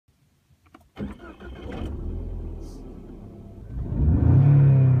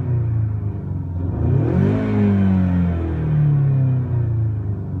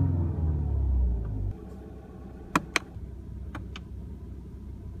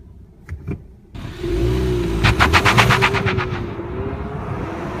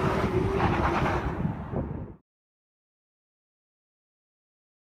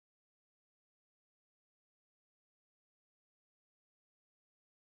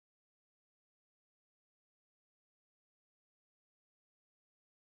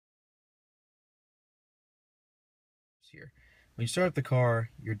here. When you start up the car,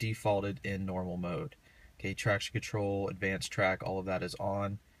 you're defaulted in normal mode. Okay, traction control, advanced track, all of that is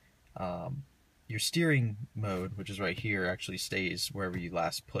on. Your steering mode, which is right here, actually stays wherever you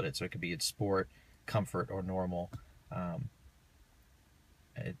last put it. So it could be in sport, comfort, or normal. I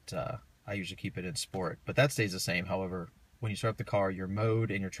usually keep it in sport, but that stays the same. However, when you start up the car, your mode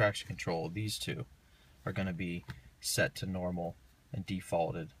and your traction control, these two, are going to be set to normal and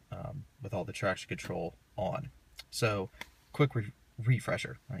defaulted with all the traction control on. So, quick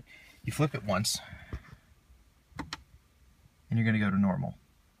refresher. Right? You flip it once, and you're going to go to normal.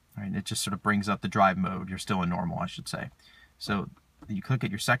 Right? It just sort of brings up the drive mode. You're still in normal, I should say. So, you click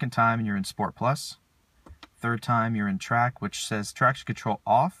it your second time, and you're in Sport Plus. Third time, you're in track, which says traction control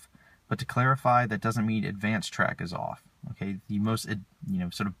off. But to clarify, that doesn't mean advanced track is off. Okay, the most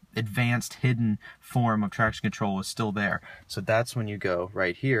sort of advanced hidden form of traction control is still there. So that's when you go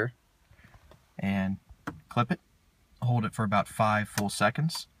right here and clip it, hold it for about 5 full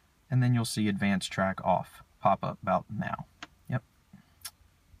seconds, and then you'll see advanced track off pop up about now. Yep.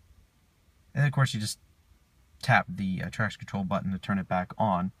 And of course you just tap the traction control button to turn it back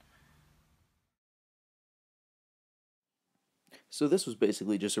on. So this was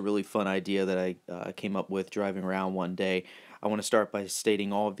basically just a really fun idea that I came up with driving around one day. I want to start by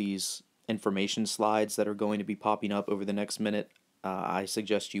stating all of these information slides that are going to be popping up over the next minute. I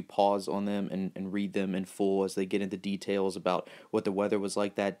suggest you pause on them and read them in full as they get into details about what the weather was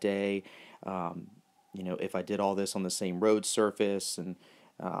like that day, if I did all this on the same road surface, and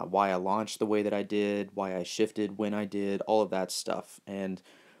why I launched the way that I did, why I shifted when I did, all of that stuff. And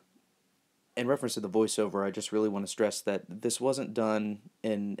in reference to the voiceover, I just really want to stress that this wasn't done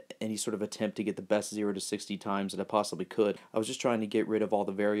in any sort of attempt to get the best 0 to 60 times that I possibly could. I was just trying to get rid of all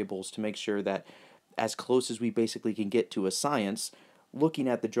the variables to make sure that as close as we basically can get to a science, looking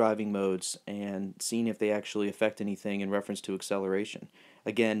at the driving modes and seeing if they actually affect anything in reference to acceleration.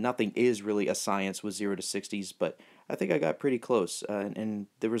 Again, nothing is really a science with 0 to 60s, but I think I got pretty close, and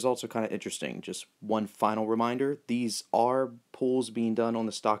the results are kind of interesting. Just one final reminder, these are pulls being done on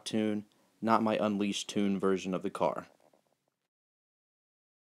the stock tune, not my unleashed tune version of the car.